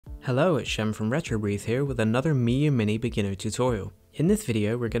Hello, it's Shem from RetroBreeze here with another Miyoo Mini beginner tutorial. In this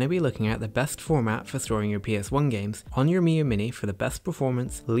video, we're going to be looking at the best format for storing your PS1 games on your Miyoo Mini for the best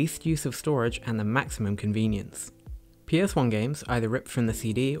performance, least use of storage, and the maximum convenience. PS1 games, either ripped from the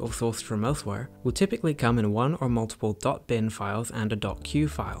CD or sourced from elsewhere, will typically come in one or multiple .bin files and a .q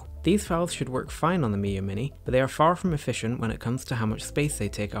file. These files should work fine on the Miyoo Mini, but they are far from efficient when it comes to how much space they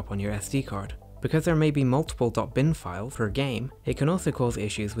take up on your SD card. Because there may be multiple .bin files per game, it can also cause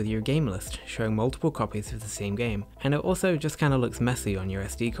issues with your game list, showing multiple copies of the same game, and it also just kinda looks messy on your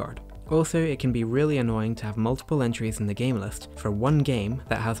SD card. Also, it can be really annoying to have multiple entries in the game list for one game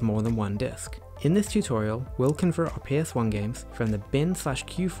that has more than one disc. In this tutorial, we'll convert our PS1 games from the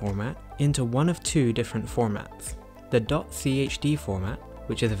bin/q format into one of two different formats. The .chd format,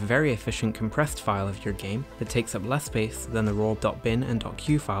 which is a very efficient compressed file of your game that takes up less space than the raw .bin and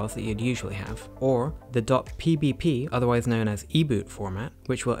 .q files that you'd usually have, or the .pbp, otherwise known as eBoot format,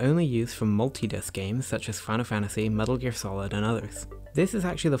 which we'll only use for multi-disc games such as Final Fantasy, Metal Gear Solid, and others. This is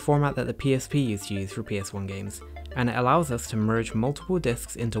actually the format that the PSP used to use for PS1 games, and it allows us to merge multiple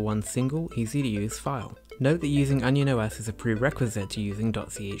discs into one single, easy-to-use file. Note that using Onion OS is a prerequisite to using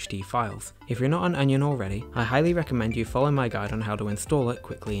 .chd files. If you're not on Onion already, I highly recommend you follow my guide on how to install it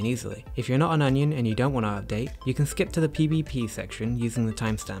quickly and easily. If you're not on Onion and you don't want to update, you can skip to the PBP section using the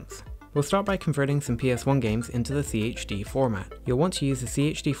timestamps. We'll start by converting some PS1 games into the CHD format. You'll want to use the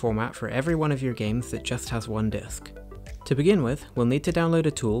CHD format for every one of your games that just has one disc. To begin with, we'll need to download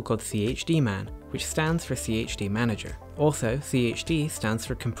a tool called CHD Man, which stands for CHD Manager. Also, CHD stands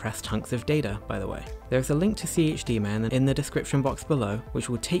for Compressed Hunks of Data, by the way. There's a link to CHD Man in the description box below, which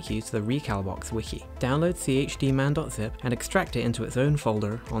will take you to the Recalbox wiki. Download chdman.zip and extract it into its own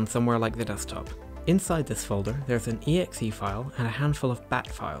folder on somewhere like the desktop. Inside this folder, there's an exe file and a handful of bat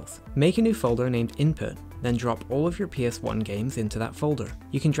files. Make a new folder named Input, then drop all of your PS1 games into that folder.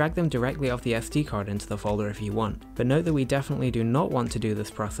 You can drag them directly off the SD card into the folder if you want, but note that we definitely do not want to do this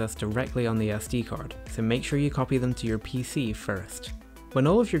process directly on the SD card, so make sure you copy them to your PC first. When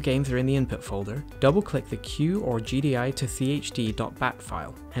all of your games are in the input folder, double-click the Q or GDI to chd.bat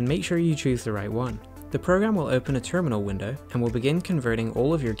file, and make sure you choose the right one. The program will open a terminal window and will begin converting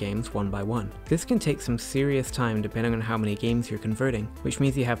all of your games one by one. This can take some serious time depending on how many games you're converting, which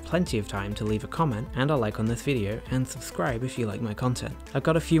means you have plenty of time to leave a comment and a like on this video and subscribe if you like my content. I've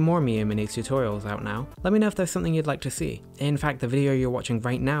got a few more Miyoo Mini tutorials out now. Let me know if there's something you'd like to see. In fact, the video you're watching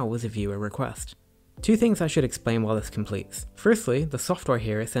right now was a viewer request. Two things I should explain while this completes. Firstly, the software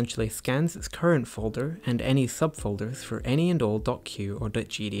here essentially scans its current folder and any subfolders for any and all .q or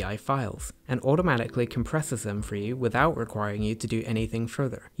 .gdi files, and automatically compresses them for you without requiring you to do anything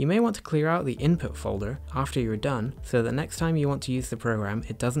further. You may want to clear out the input folder after you're done, so that next time you want to use the program,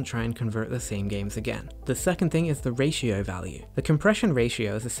 it doesn't try and convert the same games again. The second thing is the ratio value. The compression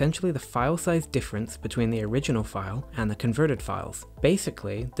ratio is essentially the file size difference between the original file and the converted files.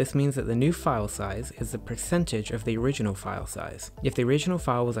 Basically, this means that the new file size is the percentage of the original file size. If the original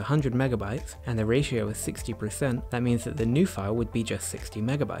file was 100 megabytes and the ratio is 60%, that means that the new file would be just 60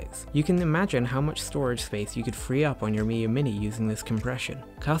 megabytes. You can imagine how much storage space you could free up on your Miyoo Mini using this compression.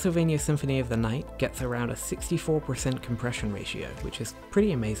 Castlevania Symphony of the Night gets around a 64% compression ratio, which is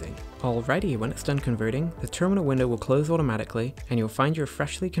pretty amazing. Alrighty, when it's done converting, the terminal window will close automatically and you'll find your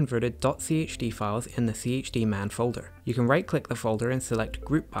freshly converted .chd files in the CHD Man folder. You can right-click the folder and select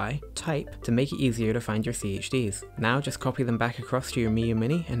Group By, Type to make it easier to find your CHDs. Now just copy them back across to your Miyoo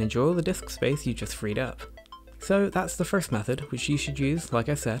Mini and enjoy all the disk space you just freed up. So that's the first method, which you should use, like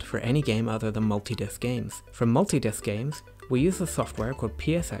I said, for any game other than multi-disc games. For multi-disc games, we use a software called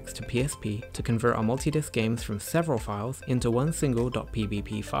PSX to PSP to convert our multi-disc games from several files into one single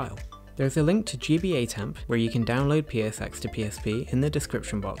 .pbp file. There's a link to GBAtemp where you can download PSX to PSP in the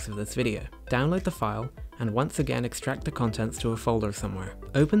description box of this video. Download the file, and once again extract the contents to a folder somewhere.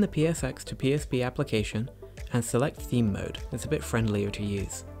 Open the PSX to PSP application and select Theme Mode. It's a bit friendlier to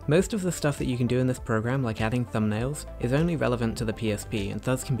use. Most of the stuff that you can do in this program, like adding thumbnails, is only relevant to the PSP and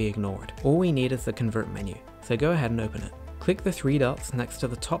thus can be ignored. All we need is the convert menu, so go ahead and open it. Click the three dots next to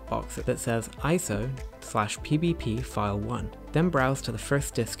the top box that says ISO/PBP file 1. Then browse to the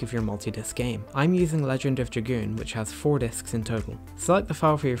first disc of your multi-disc game. I'm using Legend of Dragoon, which has 4 discs in total. Select the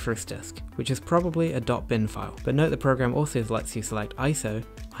file for your first disc, which is probably a .bin file, but note the program also lets you select ISO,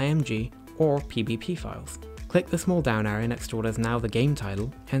 IMG, or PBP files. Click the small down arrow next to what is now the game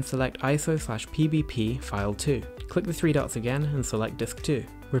title, and select ISO/PBP file 2. Click the three dots again and select disk 2.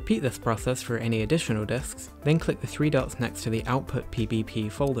 Repeat this process for any additional disks, then click the three dots next to the output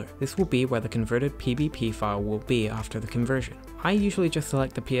PBP folder. This will be where the converted PBP file will be after the conversion. I usually just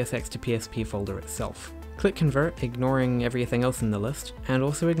select the PSX to PSP folder itself. Click convert, ignoring everything else in the list, and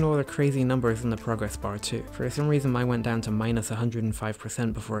also ignore the crazy numbers in the progress bar too. For some reason mine went down to minus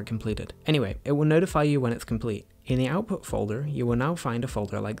 105% before it completed. Anyway, it will notify you when it's complete. In the output folder, you will now find a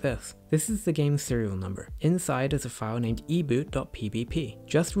folder like this. This is the game's serial number. Inside is a file named eboot.pbp.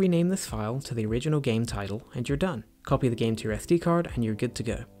 Just rename this file to the original game title and you're done. Copy the game to your SD card and you're good to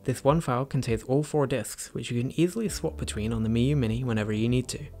go. This one file contains all 4 discs, which you can easily swap between on the Miyoo Mini whenever you need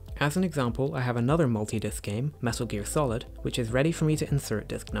to. As an example, I have another multi-disc game, Metal Gear Solid, which is ready for me to insert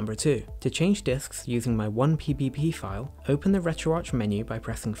disc number 2. To change discs using my 1PBP file, open the RetroArch menu by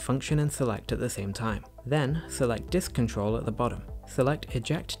pressing Function and Select at the same time. Then, select Disk Control at the bottom. Select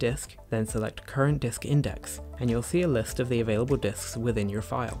Eject Disk, then select Current Disk Index, and you'll see a list of the available discs within your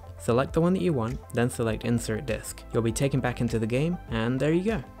file. Select the one that you want, then select Insert Disk. You'll be taken back into the game, and there you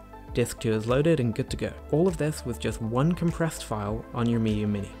go. Disk 2 is loaded and good to go. All of this with just one compressed file on your Miyoo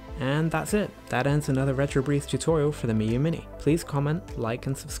Mini. And that's it. That ends another RetroBreeze tutorial for the Miyoo Mini. Please comment, like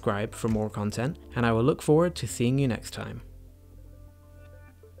and subscribe for more content, and I will look forward to seeing you next time.